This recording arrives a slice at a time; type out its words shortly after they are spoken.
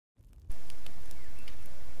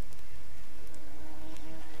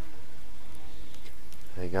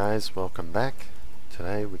guys, welcome back.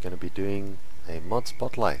 Today we're going to be doing a mod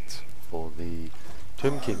spotlight for the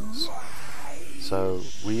Tomb Kings. So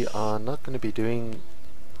we are not going to be doing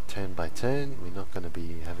turn by turn, we're not going to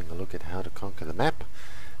be having a look at how to conquer the map,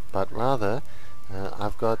 but rather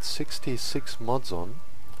I've got 66 mods on.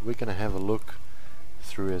 We're going to have a look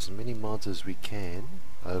through as many mods as we can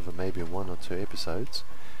over maybe 1 or 2 episodes,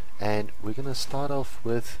 and we're going to start off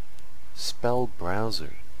with Spell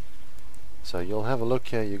Browser. So you'll have a look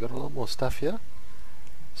here, you've got a lot more stuff here.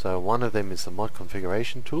 So one of them is the mod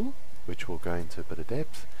configuration tool, which will go into a bit of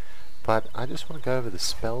depth, but I just want to go over the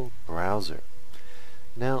Spell Browser.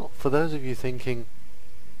 Now for those of you thinking,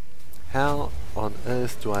 how on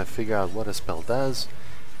earth do I figure out what a spell does,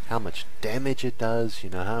 how much damage it does,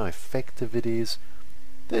 how effective it is?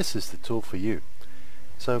 This is the tool for you.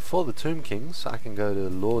 So for the Tomb Kings, I can go to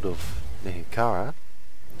Lord of Nehekara.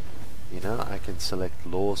 I can select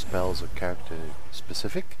lore, spells or character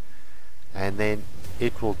specific, and then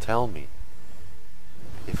it will tell me.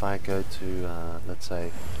 If I go to let's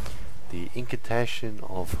say the Incantation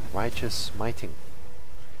of Righteous Smiting,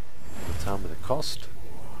 it will tell me the cost,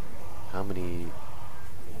 how many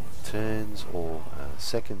turns or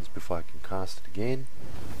seconds before I can cast it again.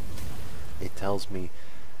 It tells me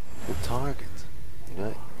the target,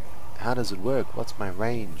 how does it work, what's my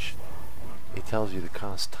range. It tells you the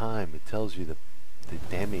cast time, it tells you the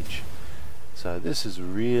damage. So this is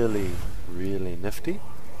really nifty.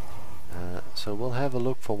 So we'll have a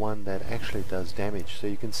look for one that actually does damage. So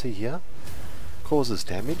you can see here, causes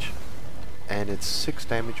damage, and it's 6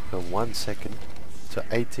 damage per 1 second to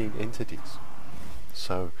 18 entities.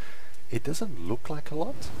 So it doesn't look like a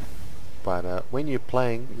lot, but when you're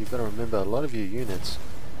playing, you've got to remember a lot of your units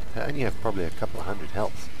only have probably a couple of hundred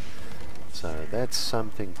health. So that's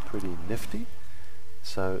something pretty nifty.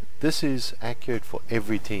 So this is accurate for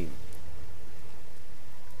every team.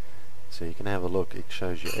 So you can have a look, it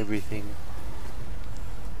shows you everything,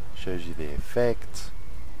 shows you the effect.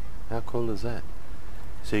 How cool is that?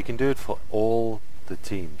 So you can do it for all the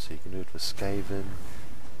teams. So you can do it for Skaven,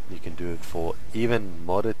 you can do it for even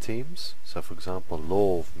modded teams. So for example,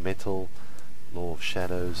 Law of Metal, Law of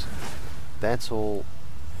Shadows, that's all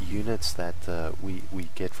units that we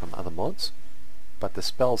get from other mods, but the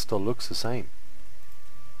spell still looks the same.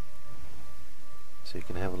 So you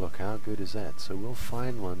can have a look, how good is that? So we'll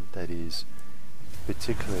find one that is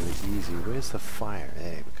particularly easy. Where's the fire?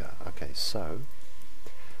 There we go. Okay, so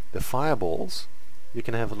the fireballs, you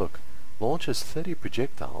can have a look, launches 30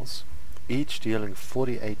 projectiles, each dealing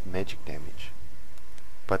 48 magic damage,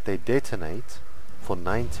 but they detonate for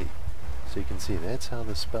 90. So you can see that's how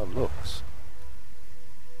the spell looks.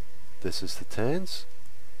 This is the turns,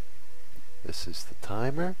 this is the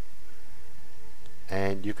timer,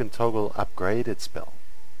 and you can toggle upgraded spell.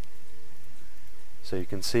 So you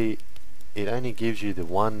can see it only gives you the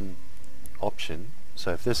one option.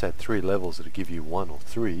 So if this had 3 levels, it would give you 1 or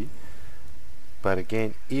 3. But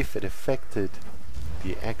again, if it affected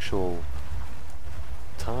the actual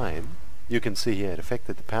time, you can see here it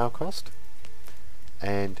affected the power cost,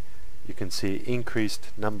 and you can see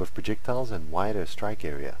increased number of projectiles and wider strike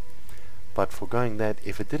area. But for going that,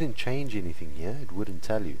 if it didn't change anything here, it wouldn't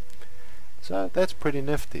tell you. So that's pretty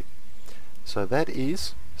nifty. So that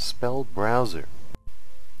is Spell Browser.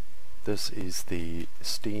 This is the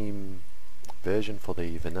Steam version for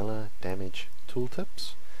the vanilla damage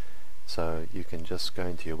tooltips. So you can just go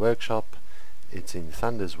into your workshop, it's in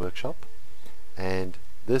Thunder's workshop, and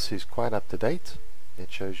this is quite up to date.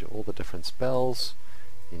 It shows you all the different spells,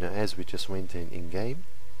 as we just went in game.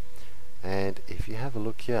 And if you have a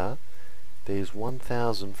look here, there's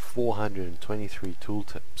 1,423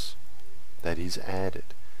 tooltips that is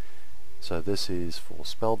added. So this is for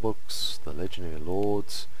spellbooks, the legendary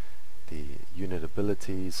lords, the unit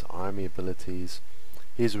abilities, army abilities.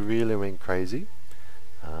 He's really went crazy.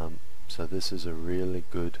 So this is a really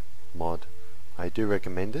good mod. I do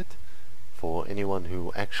recommend it for anyone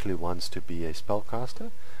who actually wants to be a spellcaster.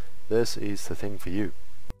 This is the thing for you.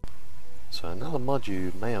 So another mod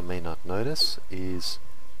you may or may not notice is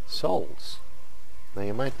Souls. Now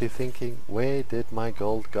you might be thinking, where did my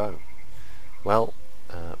gold go? Well,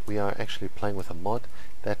 we are actually playing with a mod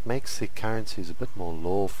that makes the currencies a bit more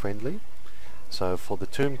lore friendly. So for the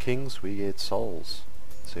Tomb Kings we get Souls.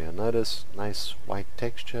 So you'll notice nice white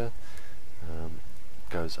texture,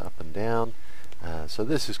 goes up and down. So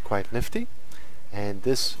this is quite nifty, and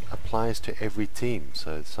this applies to every team.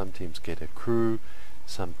 So some teams get a crew,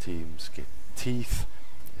 some teams get teeth.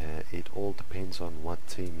 It all depends on what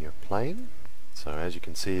team you're playing. So as you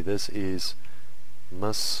can see, this is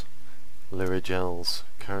Miss Lirigel's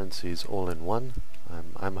currencies all in one.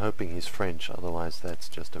 I'm hoping he's French, otherwise that's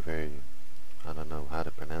just a very, I don't know how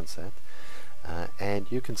to pronounce that.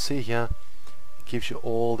 And you can see here, it gives you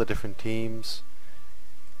all the different teams.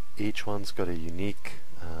 Each one's got a unique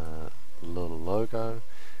little logo,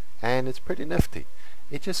 and it's pretty nifty.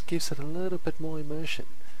 It just gives it a little bit more immersion.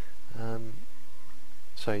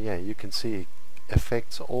 So yeah, you can see it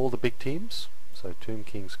affects all the big teams. So Tomb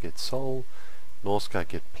Kings get Soul, Norsca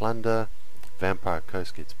get Plunder, Vampire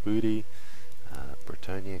Coast gets Booty,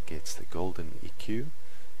 Bretonnia gets the Golden EQ.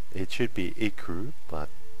 It should be Ecru, but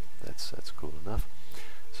that's cool enough.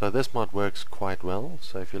 So this mod works quite well.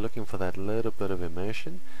 So if you're looking for that little bit of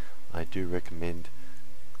immersion, I do recommend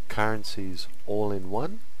Currencies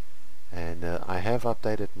All-in-One. And I have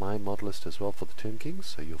updated my mod list as well for the Tomb Kings,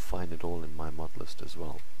 so you'll find it all in my mod list as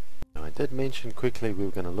well. Now, I did mention quickly we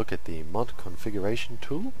were going to look at the mod configuration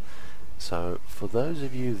tool. So for those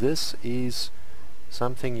of you, this is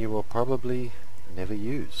something you will probably never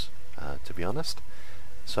use, to be honest.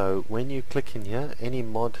 So when you click in here, any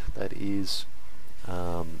mod that is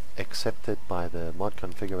accepted by the mod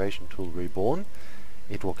configuration tool Reborn,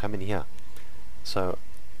 it will come in here. So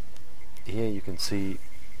here you can see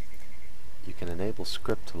you can enable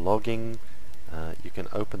script logging. You can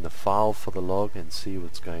open the file for the log and see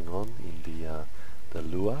what's going on in the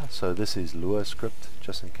Lua. So this is Lua script,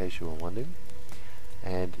 just in case you were wondering.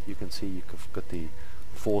 And you can see you've got the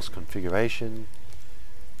force configuration.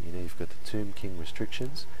 You know, you've got the Tomb King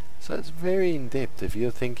restrictions. So it's very in depth. If you're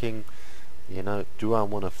thinking, you know, do I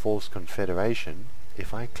want a force confederation?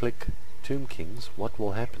 If I click Tomb Kings, what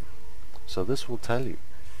will happen? So this will tell you.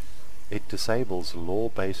 It disables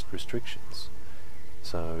law-based restrictions.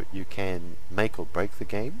 So you can make or break the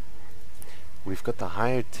game. We've got the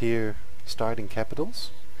higher tier starting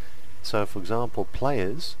capitals. So for example,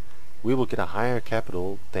 players, we will get a higher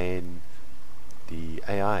capital than the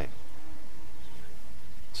AI.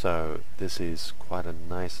 So this is quite a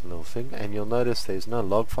nice little thing, and you'll notice there's no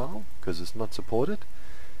log file because it's not supported,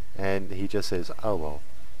 and he just says, oh well.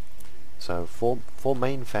 So for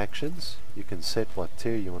main factions, you can set what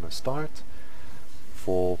tier you want to start.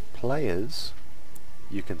 For players,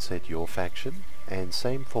 you can set your faction, and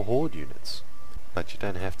same for horde units, but you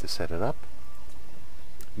don't have to set it up.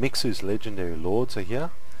 Mixu's legendary lords are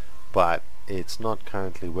here, but it's not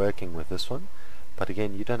currently working with this one. But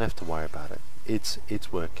again, you don't have to worry about it.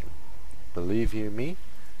 It's working. Believe you me,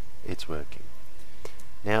 it's working.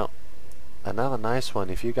 Now, another nice one,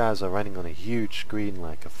 if you guys are running on a huge screen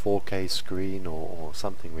like a 4K screen or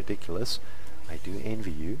something ridiculous, I do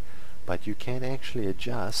envy you, but you can actually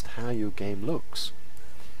adjust how your game looks.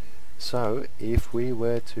 So if we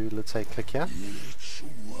were to, let's say, click here,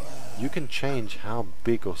 you can change how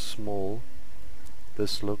big or small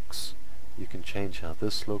this looks. You can change how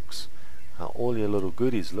this looks, how all your little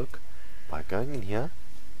goodies look by going in here,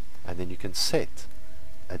 and then you can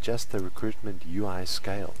adjust the recruitment UI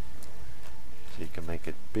scale. So you can make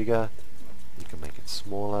it bigger, you can make it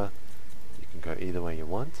smaller, you can go either way you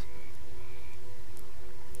want.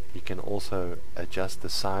 You can also adjust the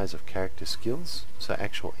size of character skills, so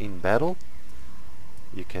actual in battle.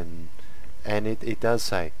 You can, and it does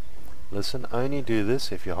say, listen, only do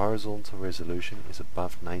this if your horizontal resolution is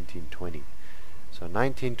above 1920. So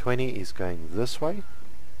 1920 is going this way,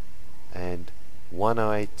 and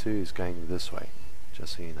 1082 is going this way,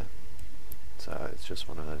 just so you know. So it's just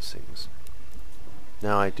one of those things.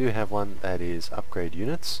 Now I do have one that is upgrade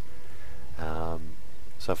units.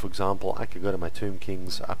 So for example, I could go to my Tomb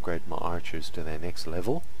Kings, upgrade my archers to their next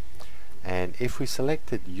level, and if we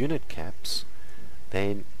selected unit caps,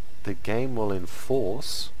 then the game will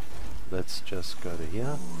enforce, let's just go to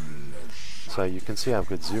here, so you can see I've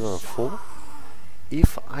got 0 and 4.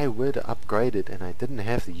 If I were to upgrade it and I didn't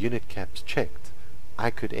have the unit caps checked,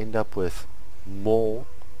 I could end up with more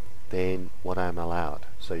than what I'm allowed.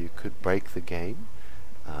 So you could break the game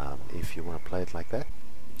if you want to play it like that.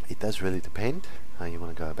 It does really depend how you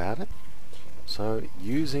want to go about it. So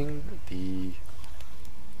using the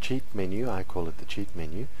cheat menu, I call it the cheat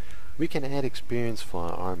menu, we can add experience for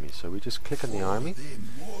our army. So we just click on the army,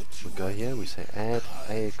 we go here, we say add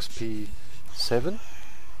AXP 7,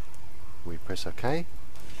 we press OK,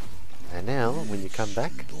 and now when you come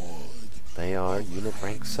back, they are unit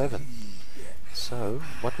rank 7. So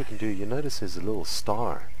what we can do, you notice there's a little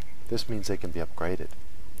star. This means they can be upgraded.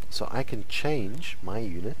 So I can change my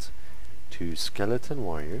unit to skeleton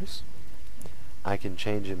warriors. I can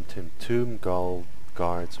change them to tomb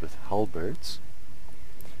guards with halberds,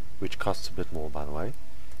 which costs a bit more, by the way,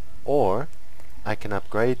 or I can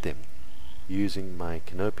upgrade them using my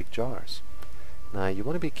canopic jars. Now you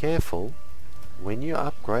want to be careful when you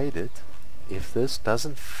upgrade it. if this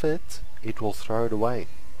doesn't fit, it will throw it away.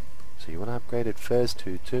 So you want to upgrade it first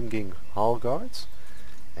to Tomb King Hull Guards,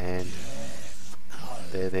 and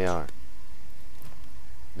there they are.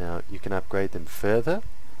 Now you can upgrade them further,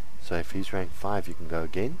 so if he's rank 5 you can go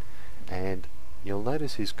again, and you'll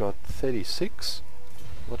notice he's got 36.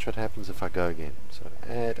 Watch what happens if I go again. So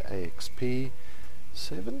add AXP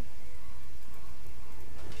 7,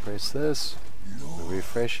 press this,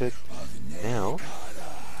 refresh it. Now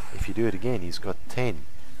if you do it again, he's got 10.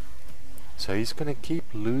 So he's going to keep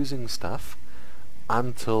losing stuff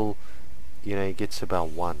until, you know, he gets to about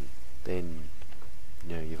 1. Then,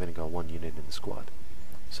 you know, you've only got 1 unit in the squad.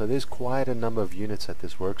 So there's quite a number of units that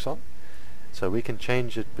this works on. So we can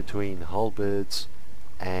change it between halberds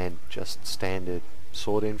and just standard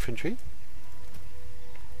sword infantry.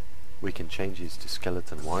 We can change these to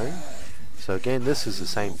skeleton wiring. So again, this is the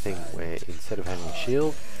same thing, where instead of having a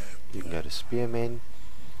shield, you can go to spearmen.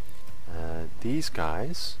 These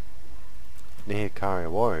guys, Nehikaria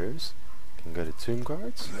warriors, can go to tomb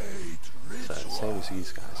guards. So same as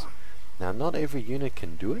these guys. Now not every unit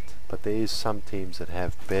can do it, but there is some teams that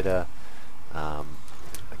have better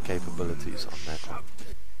capabilities on that one.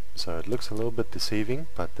 So it looks a little bit deceiving,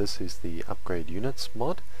 but this is the upgrade units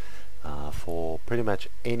mod for pretty much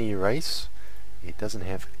any race. It doesn't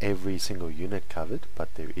have every single unit covered,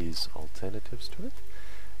 but there is alternatives to it.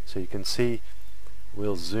 So you can see,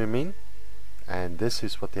 we'll zoom in, and this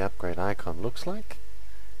is what the upgrade icon looks like.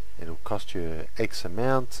 It'll cost you X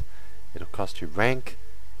amount, it'll cost you rank,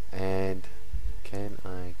 and can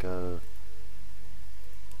I go,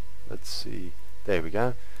 let's see, there we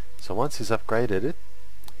go. So once he's upgraded it,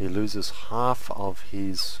 he loses half of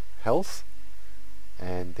his health,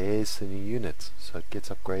 and there's the new unit, so it gets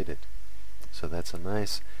upgraded. So that's a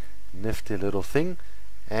nice nifty little thing,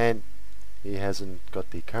 and he hasn't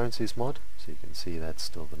got the currencies mod, so you can see that's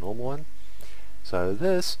still the normal one. So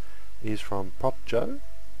this is from Prop Joe,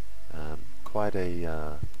 quite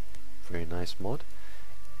a very nice mod.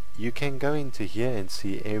 You can go into here and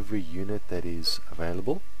see every unit that is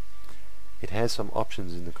available. It has some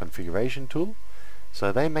options in the configuration tool,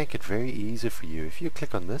 so they make it very easy for you. If you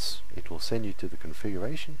click on this, it will send you to the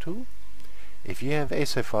configuration tool. If you have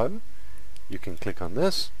SFO, you can click on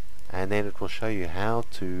this, and then it will show you how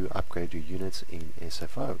to upgrade your units in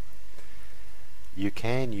SFO. You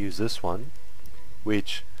can use this one,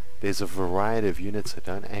 which there's a variety of units that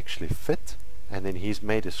don't actually fit, and then he's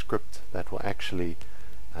made a script that will actually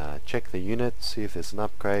check the unit, see if there's an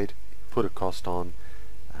upgrade, put a cost on,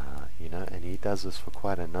 you know, and he does this for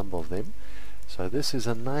quite a number of them. So this is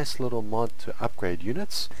a nice little mod to upgrade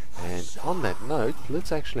units. And on that note,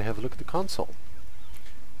 let's actually have a look at the console.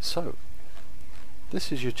 So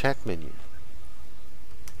this is your chat menu.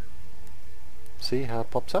 See how it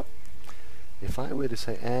pops up? If I were to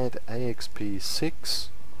say add AXP 6,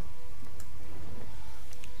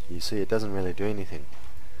 you see it doesn't really do anything.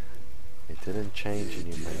 It didn't change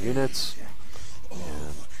any of my units.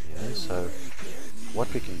 You know, so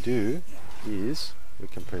what we can do is we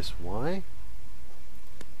can press Y.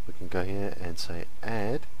 We can go here and say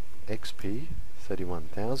add XP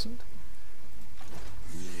 31,000.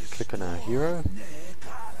 Click on our hero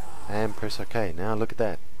and press OK. Now look at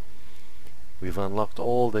that. We've unlocked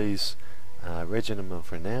all these Regiment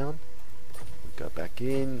of Renown. We'll go back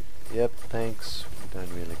in. Yep, thanks. We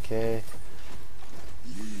don't really care.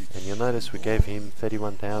 And you'll notice we gave him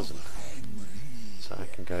 31,000. So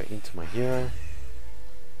I can go into my hero.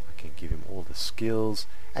 I can give him all the skills.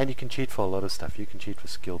 And you can cheat for a lot of stuff. You can cheat for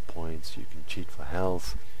skill points. You can cheat for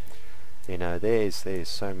health. You know, there's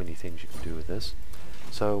so many things you can do with this.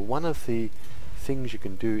 So one of the things you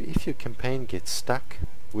can do if your campaign gets stuck,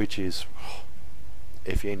 which is,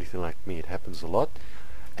 if you're anything like me, it happens a lot,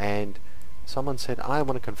 and someone said, I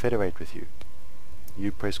want to confederate with you.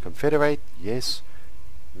 You press confederate, yes,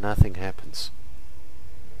 nothing happens.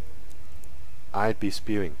 I'd be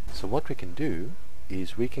spewing. So what we can do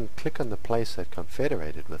is we can click on the place that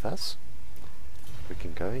confederated with us. We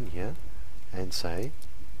can go in here and say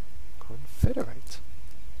confederate.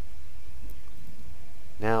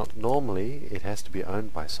 Now normally it has to be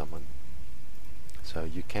owned by someone, so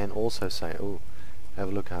you can also say, oh, have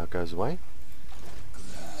a look how it goes away.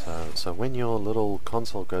 So when your little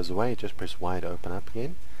console goes away, just press Y to open up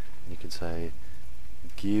again, and you can say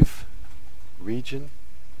give region,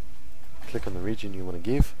 click on the region you want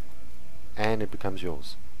to give, and it becomes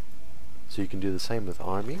yours. So you can do the same with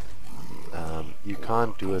army. You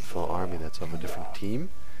can't do it for army that's of a different team.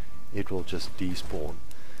 It will just despawn.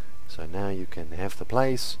 So now you can have the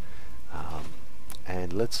place,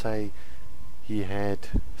 and let's say he had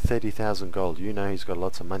 30,000 gold. You know he's got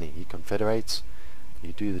lots of money. He confederates,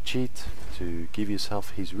 you do the cheat to give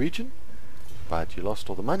yourself his region, but you lost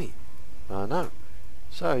all the money. Oh no.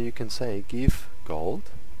 So you can say give gold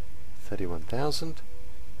 31,000,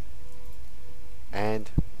 and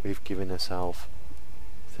we've given ourselves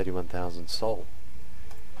 31,000 soul.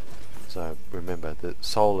 So remember that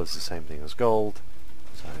soul is the same thing as gold,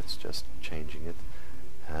 so it's just changing it.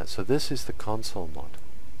 So this is the console mod.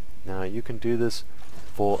 Now you can do this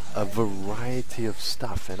for a variety of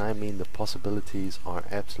stuff, and I mean the possibilities are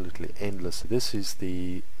absolutely endless. This is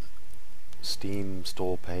the Steam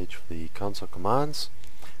store page for the console commands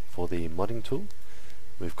for the modding tool.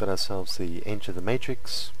 We've got ourselves the Enter the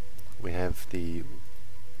Matrix. We have the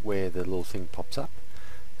where the little thing pops up,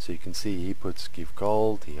 so you can see he puts give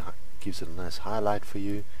gold, he gives it a nice highlight for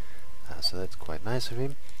you, so that's quite nice of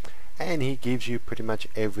him, and he gives you pretty much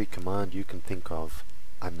every command you can think of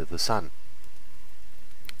under the sun.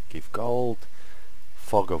 Give gold,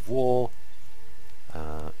 fog of war,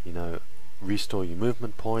 you know, restore your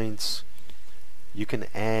movement points. You can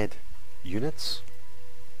add units.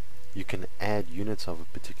 You can add units of a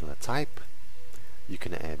particular type. You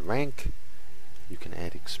can add rank. You can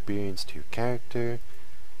add experience to your character.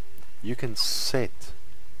 You can set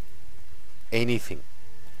anything.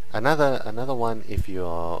 Another one, if you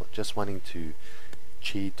are just wanting to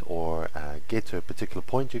cheat or get to a particular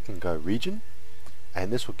point, you can go region,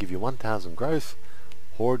 and this will give you 1000 growth,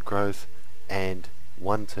 horde growth, and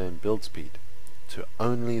 1 turn build speed to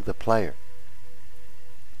only the player.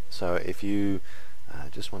 So if you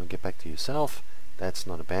just want to get back to yourself, that's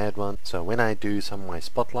not a bad one. So when I do some of my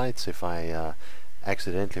spotlights, if I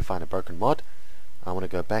accidentally find a broken mod, I want to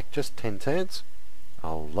go back just 10 turns,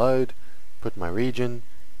 I'll load, put my region,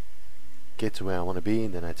 get to where I want to be,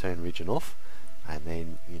 and then I turn region off. And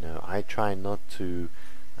then, you know, I try not to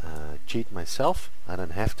cheat myself. I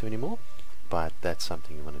don't have to anymore, but that's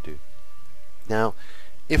something you want to do. Now,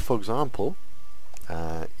 if for example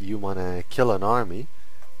you want to kill an army,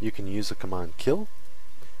 you can use the command kill.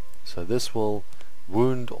 So this will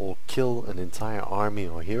wound or kill an entire army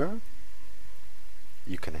or hero.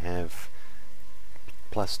 You can have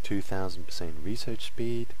plus 2000% research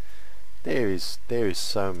speed. There is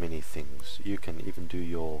so many things. You can even do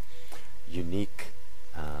your unique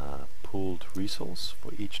pooled resource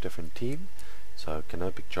for each different team. So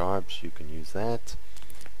canopic jarbs, you can use that.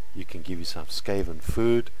 You can give yourself Skaven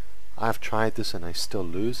food. I've tried this and I still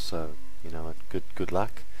lose, so you know, good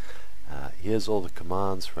luck. Here's all the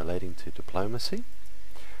commands relating to diplomacy.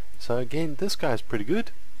 So again, this guy's pretty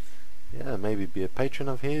good. Yeah, maybe be a patron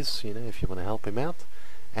of his, you know, if you want to help him out.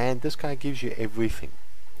 And this guy gives you everything.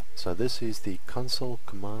 So this is the console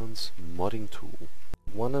commands modding tool.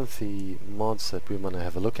 One of the mods that we want to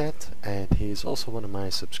have a look at, and he's also one of my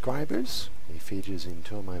subscribers, he features in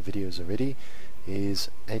 2 of my videos already, is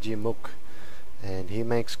Ajimuk, and he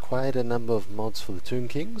makes quite a number of mods for the Tomb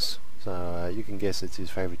Kings, so you can guess it's his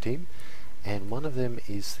favorite team, and one of them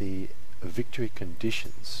is the victory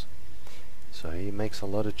conditions. So he makes a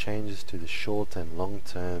lot of changes to the short and long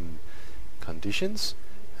term conditions.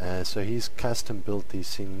 So he's custom built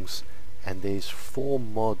these things, and there's 4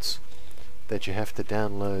 mods that you have to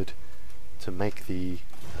download to make the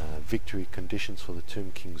victory conditions for the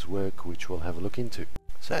Tomb Kings work, which we'll have a look into.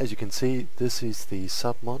 So as you can see, this is the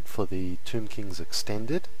submod for the Tomb Kings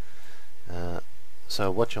Extended. So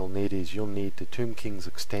what you'll need is you'll need the Tomb Kings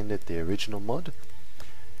Extended, the original mod.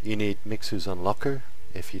 You need Mixu's Unlocker.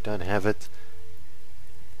 If you don't have it,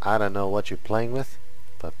 I don't know what you're playing with,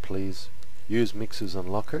 but please use Mixu's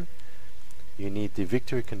Unlocker. You need the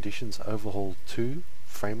Victory Conditions Overhaul 2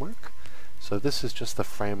 framework. So this is just the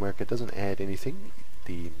framework, it doesn't add anything.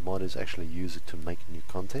 The modders actually use it to make new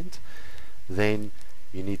content. Then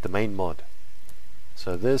you need the main mod.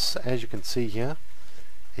 So this, as you can see here,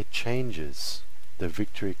 it changes the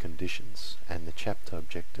victory conditions and the chapter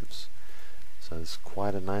objectives. So it's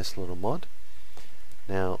quite a nice little mod.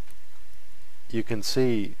 Now you can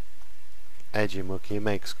see Ajimuk, he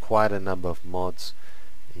makes quite a number of mods,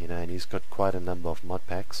 you know, and he's got quite a number of mod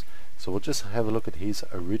packs. So we'll just have a look at his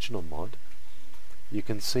original mod. You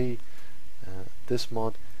can see this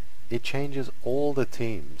mod, it changes all the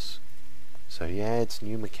teams. So he adds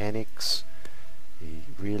new mechanics, he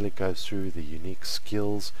really goes through the unique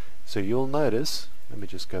skills. So you'll notice, let me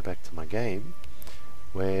just go back to my game,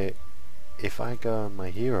 where if I go on my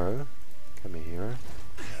hero, come here hero,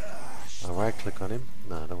 I'll right click on him.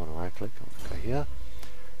 No, I don't want to right click, I'll go here.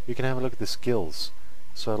 You can have a look at the skills.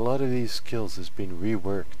 So a lot of these skills has been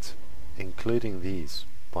reworked, including these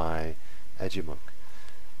by Ajimuk.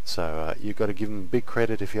 So you've got to give him big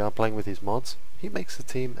credit if you are playing with his mods. He makes the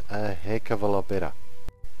team a heck of a lot better.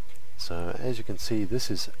 So as you can see, this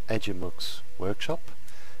is Ajimuk's workshop.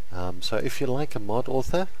 So if you like a mod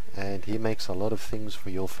author and he makes a lot of things for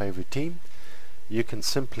your favorite team, you can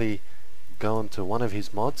simply go onto one of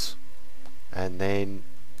his mods and then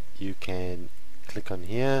you can click on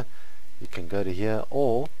here, you can go to here,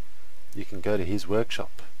 or you can go to his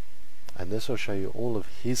workshop, and this will show you all of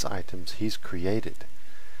his items he's created.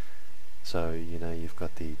 So you know, you've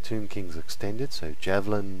got the Tomb Kings extended, so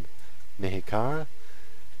Javelin Nehekara,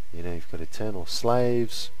 you know, you've got Eternal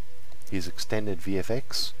Slaves, his extended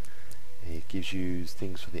VFX, it gives you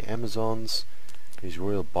things for the Amazons, his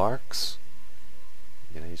Royal Barks,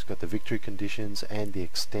 you know, he's got the victory conditions and the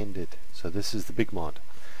extended. So this is the big mod.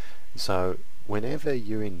 So whenever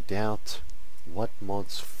you're in doubt what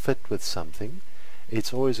mods fit with something,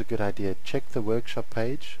 it's always a good idea, check the workshop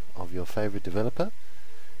page of your favorite developer,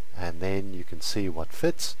 and then you can see what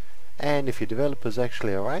fits. And if your developer's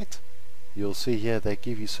actually alright, you'll see here they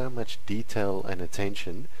give you so much detail and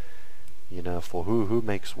attention, you know, for who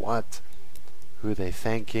makes what, who they're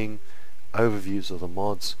thanking, overviews of the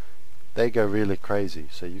mods. They go really crazy,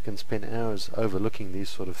 so you can spend hours overlooking these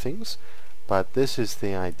sort of things, but this is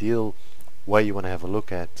the ideal way you want to have a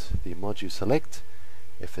look at the mod you select.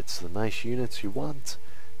 If it's the nice units you want,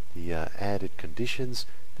 the added conditions,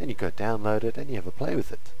 then you go download it and you have a play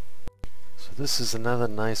with it. So this is another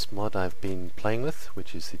nice mod I've been playing with,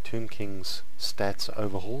 which is the Tomb Kings stats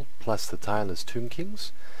overhaul plus the tireless Tomb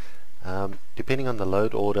Kings. Depending on the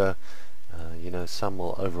load order, you know, some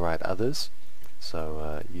will override others,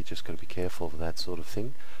 so you just got to be careful of that sort of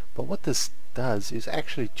thing. But what this does is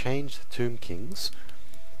actually change the Tomb Kings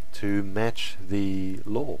to match the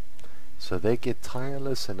lore, so they get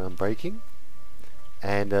tireless and unbreaking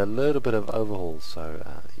and a little bit of overhaul. So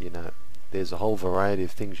you know, there's a whole variety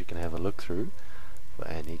of things you can have a look through,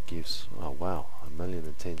 and it gives, oh wow,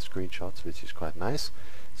 1,010,000 screenshots, which is quite nice.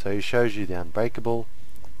 So he shows you the unbreakable,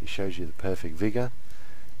 he shows you the perfect vigor,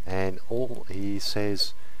 and all he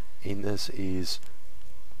says in this is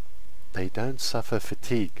they don't suffer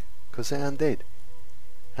fatigue because they're undead.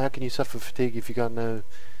 How can you suffer fatigue if you got no,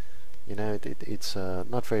 you know, it's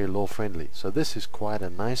not very lore friendly. So this is quite a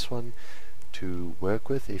nice one to work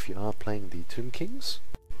with if you are playing the Tomb Kings.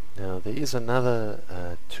 Now there is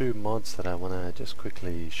another two mods that I want to just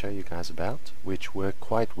quickly show you guys about, which work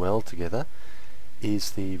quite well together.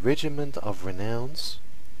 Is the Regiment of Renowns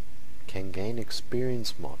can gain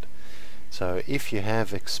experience mod. So if you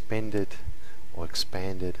have expanded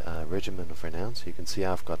Regiment of Renown, so you can see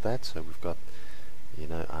I've got that. So we've got, you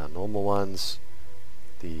know, our normal ones,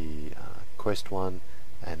 the quest one,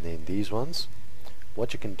 and then these ones.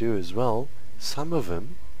 What you can do as well, some of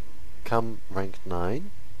them come ranked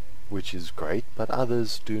 9, which is great, but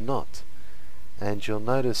others do not, and you'll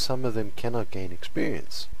notice some of them cannot gain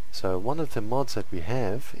experience. So one of the mods that we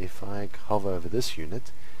have, if I hover over this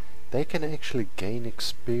unit, they can actually gain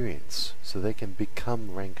experience, so they can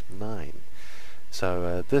become rank 9.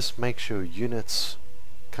 So this makes your units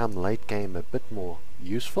come late game a bit more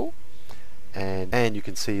useful, and you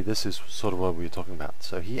can see this is sort of what we were talking about.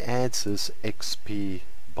 So he adds this XP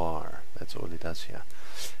bar, that's all he does here.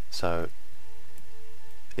 So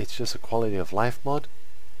it's just a quality of life mod.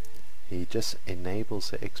 He just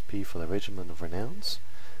enables the XP for the Regiment of Renowns.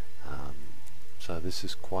 So this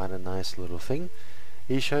is quite a nice little thing.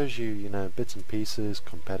 He shows you, you know, bits and pieces,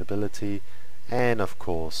 compatibility, and of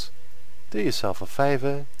course, do yourself a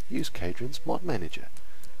favor, use Cadron's Mod Manager.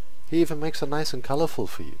 He even makes it nice and colorful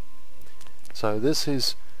for you. So this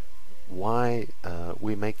is why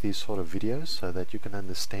we make these sort of videos, so that you can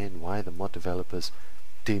understand why the mod developers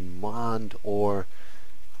demand or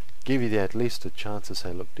give you at least a chance to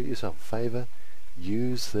say, look, do yourself a favor,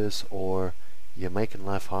 use this, or you're making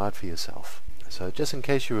life hard for yourself. So just in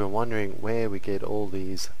case you were wondering where we get all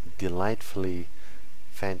these delightfully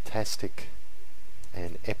fantastic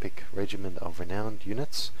and epic Regiment of Renowned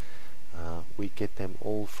units, we get them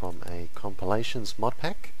all from a compilations mod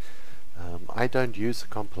pack. I don't use the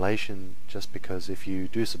compilation just because if you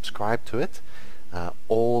do subscribe to it,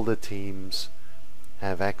 all the teams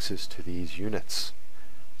have access to these units.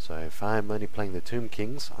 So if I'm only playing the Tomb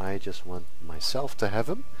Kings, I just want myself to have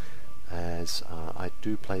them, as I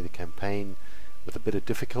do play the campaign with a bit of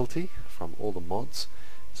difficulty from all the mods.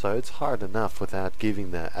 So it's hard enough without giving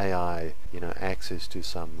the AI, you know, access to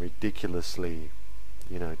some ridiculously,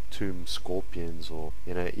 you know, tomb scorpions, or,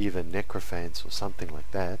 you know, even necrophants or something like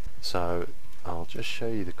that. So I'll just show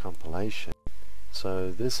you the compilation.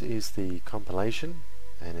 So this is the compilation,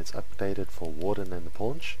 and it's updated for Warden and the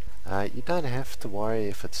Paunch. You don't have to worry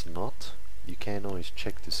if it's not. You can always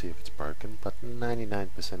check to see if it's broken, but 99%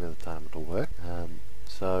 of the time it'll work.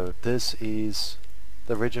 So this is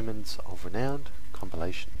the Regiments of Renowned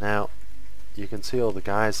compilation. Now you can see all the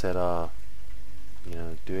guys that are, you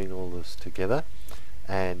know, doing all this together.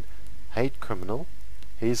 And Hate Criminal,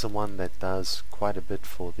 he's the one that does quite a bit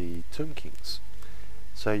for the Tomb Kings.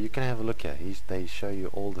 So you can have a look at it. They show you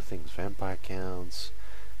all the things: Vampire Counts,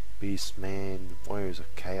 Beastmen, Warriors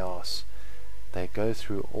of Chaos. They go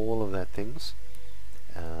through all of that things.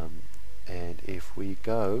 And if we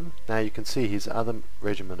go, now you can see his other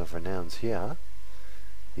Regiment of Renowns here.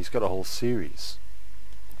 He's got a whole series.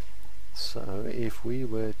 So if we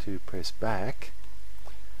were to press back,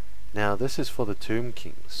 now this is for the Tomb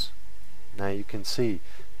Kings. Now you can see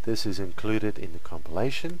this is included in the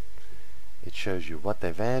compilation. It shows you what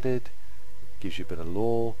they've added, gives you a bit of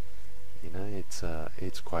lore. You know,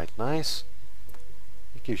 it's quite nice.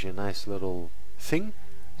 It gives you a nice little thing.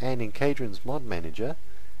 And in Cadron's Mod Manager,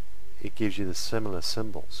 it gives you the similar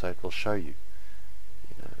symbol, so it will show you.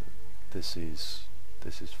 You know, this is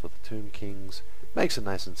for the Tomb Kings. Makes it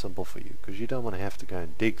nice and simple for you, because you don't want to have to go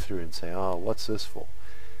and dig through and say, oh, what's this for?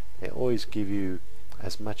 They always give you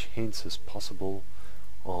as much hints as possible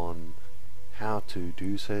on how to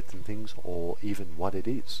do certain things, or even what it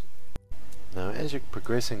is. Now, as you're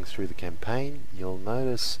progressing through the campaign, you'll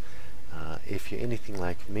notice if you're anything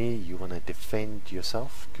like me, you want to defend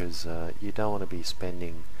yourself, because you don't want to be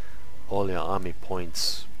spending all your army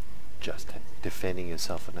points just defending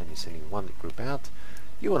yourself and only sending one group out.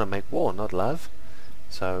 You want to make war, not love.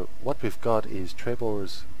 So what we've got is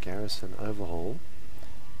Trebor's Garrison Overhaul,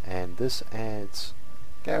 and this adds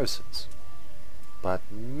garrisons, but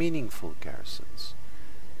meaningful garrisons.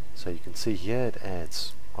 So you can see here it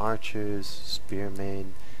adds archers,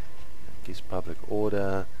 spearmen, gives public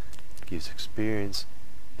order, gives experience,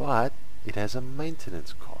 but it has a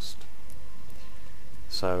maintenance cost.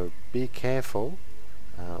 So be careful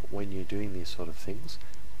when you're doing these sort of things,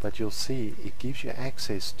 but you'll see it gives you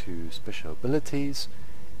access to special abilities,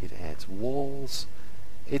 it adds walls.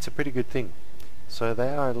 It's a pretty good thing. So they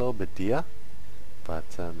are a little bit dear, but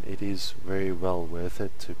it is very well worth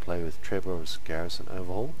it to play with Trebor's Garrison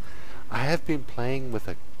Overhaul. I have been playing with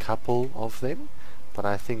a couple of them, but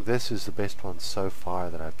I think this is the best one so far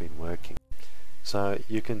that I've been working. So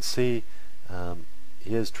you can see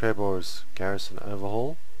here's Trebor's Garrison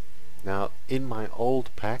Overhaul. Now in my old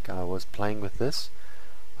pack I was playing with this.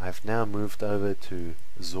 I've now moved over to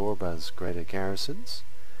Zorba's Greater Garrisons,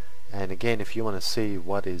 and again, if you want to see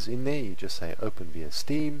what is in there, you just say open via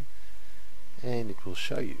Steam and it will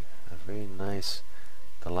show you a very nice,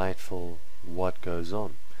 delightful what goes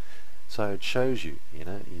on. So it shows you, you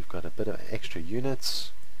know, you've got a bit of extra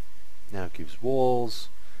units. Now it gives walls,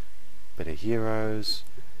 bit of heroes,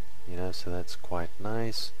 you know, so that's quite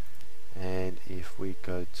nice. And if we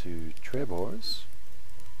go to Trebor's,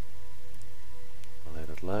 I'll let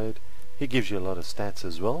it load, he gives you a lot of stats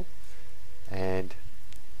as well, and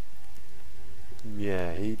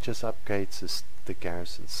yeah, he just upgrades the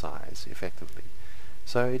garrison size effectively.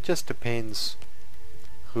 So it just depends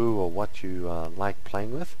who or what you like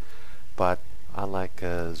playing with, but I like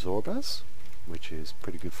Zorba's, which is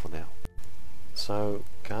pretty good for now. So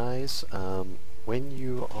guys, when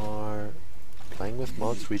you are playing with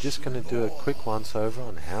mods, we're just going to do a quick once over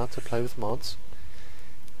on how to play with mods.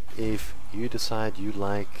 If you decide you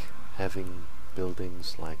like having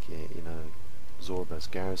buildings like, you know, Zorba's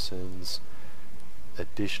garrisons,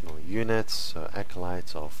 additional units, so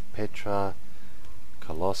acolytes of Petra,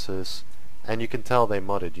 Colossus, and you can tell they're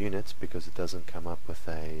modded units because it doesn't come up with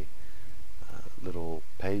a little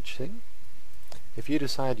page thing. If you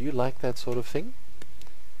decide you like that sort of thing,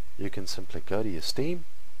 you can simply go to your Steam,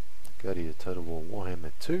 go to your Total War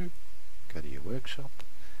Warhammer 2, go to your workshop.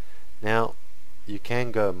 Now you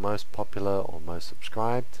can go most popular or most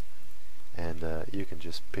subscribed, and you can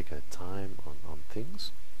just pick a time on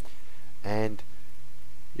things, and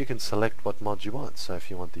you can select what mods you want. So if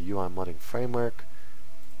you want the UI modding framework,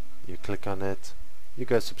 you click on it, you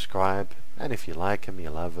go subscribe, and if you like them, you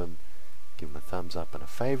love them, give them a thumbs up and a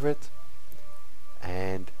favorite.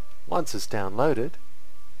 And once it's downloaded,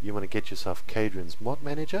 you want to get yourself Cadron's Mod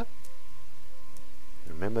Manager.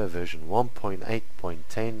 Remember, version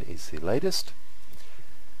 1.8.10 is the latest.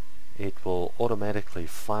 It will automatically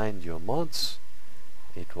find your mods,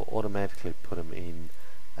 it will automatically put them in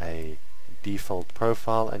a default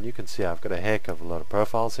profile, and you can see I've got a heck of a lot of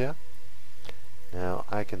profiles here. Now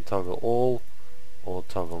I can toggle all or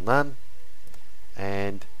toggle none,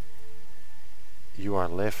 and you are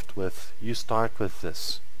left with, you start with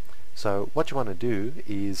this. So what you want to do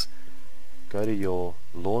is go to your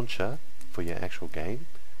launcher for your actual game,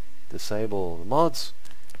 disable the mods,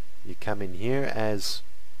 you come in here as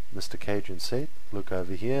Mr. Cadron said, look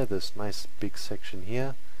over here, this nice big section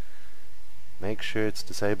here, make sure it's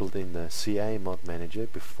disabled in the CA mod manager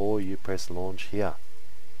before you press launch here.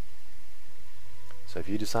 So if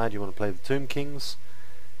you decide you want to play the Tomb Kings,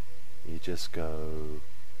 you just go,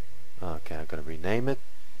 okay, I've got to rename it.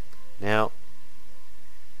 Now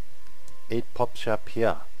it pops up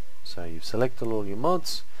here. So you've selected all your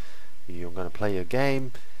mods, you're going to play your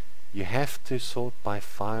game. You have to sort by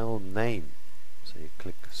file name. So you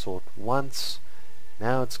click sort once.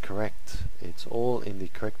 Now it's correct. It's all in the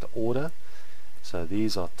correct order. So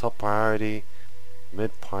these are top priority,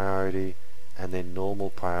 mid priority, and then normal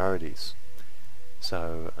priorities.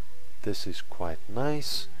 So this is quite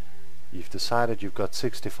nice. You've decided you've got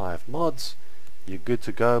 65 mods. You're good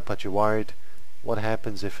to go, but you're worried what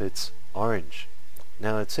happens if it's orange.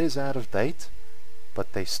 Now it says out of date,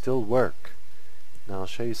 but they still work. Now I'll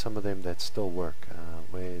show you some of them that still work.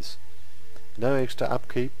 Whereas no extra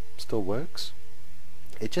upkeep still works.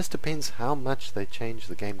 It just depends how much they change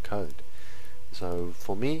the game code. So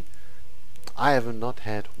for me, I have not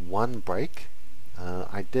had one break.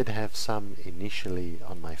 I did have some initially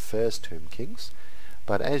on my first Tomb Kings,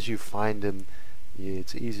 but as you find them,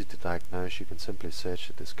 it's easy to diagnose. You can simply search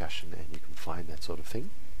the discussion and you can find that sort of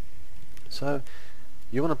thing. So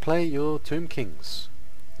you want to play your Tomb Kings.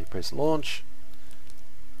 You press launch,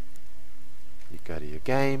 you go to your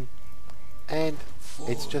game, and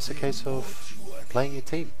it's just a case of playing your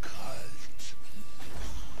team.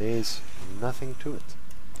 There's nothing to it.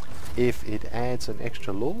 If it adds an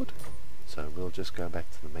extra lord, so we'll just go back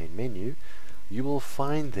to the main menu, you will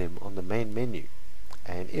find them on the main menu.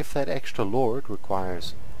 And if that extra lord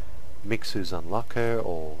requires Mixu's Unlocker,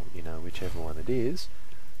 or whichever one it is,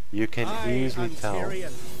 you can easily tell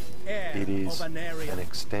it is an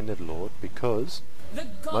extended lord, because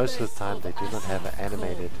most of the time they do not have an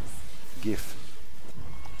animated GIF.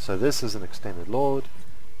 So this is an extended lord,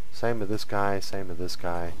 same with this guy, same with this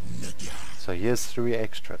guy. So here's 3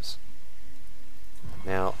 extras.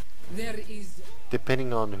 Now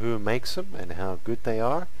depending on who makes them and how good they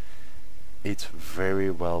are, it's very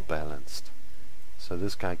well balanced. So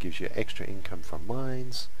this guy gives you extra income from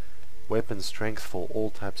mines, weapon strength for all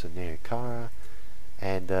types of Nerikara,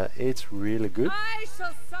 and it's really good.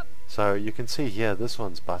 So you can see here, this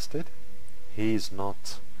one's busted. He's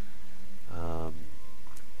not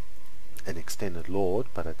an extended lord,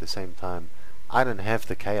 but at the same time I don't have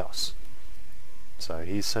the chaos, so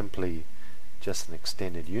he's simply just an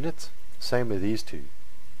extended unit. Same with these two.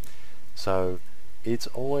 So it's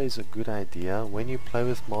always a good idea when you play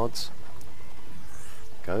with mods,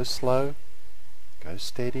 go slow, go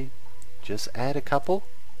steady, just add a couple,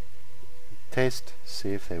 test,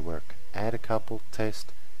 see if they work, add a couple,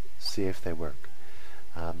 test, see if they work.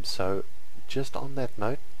 So just on that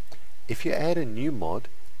note, if you add a new mod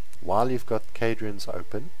while you've got Cadrians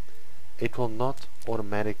open, it will not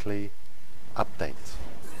automatically update.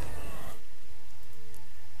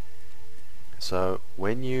 So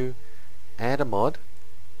when you add a mod,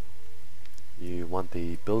 you want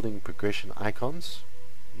the building progression icons,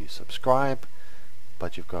 you subscribe,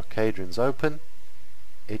 but you've got Cadrians open,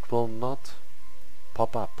 it will not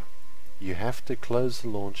pop up. You have to close the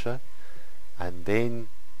launcher and then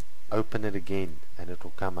open it again and it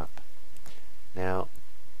will come up. Now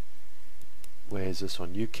where's this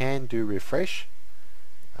one? You can do refresh,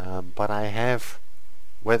 but I have,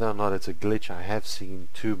 whether or not it's a glitch, I have seen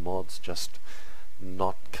 2 mods just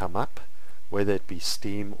not come up, whether it be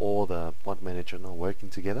Steam or the mod manager not working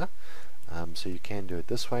together. So you can do it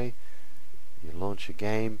this way. You launch a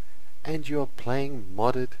game and you're playing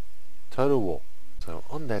modded Total War. So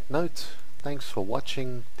on that note, thanks for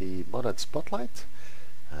watching the Modded Spotlight.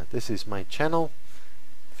 This is my channel.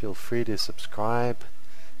 Feel free to subscribe.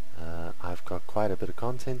 I've got quite a bit of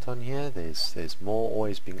content on here. There's more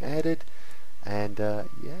always being added, and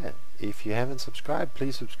yeah, if you haven't subscribed,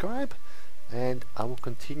 please subscribe, and I will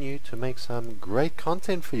continue to make some great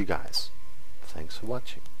content for you guys. Thanks for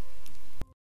watching.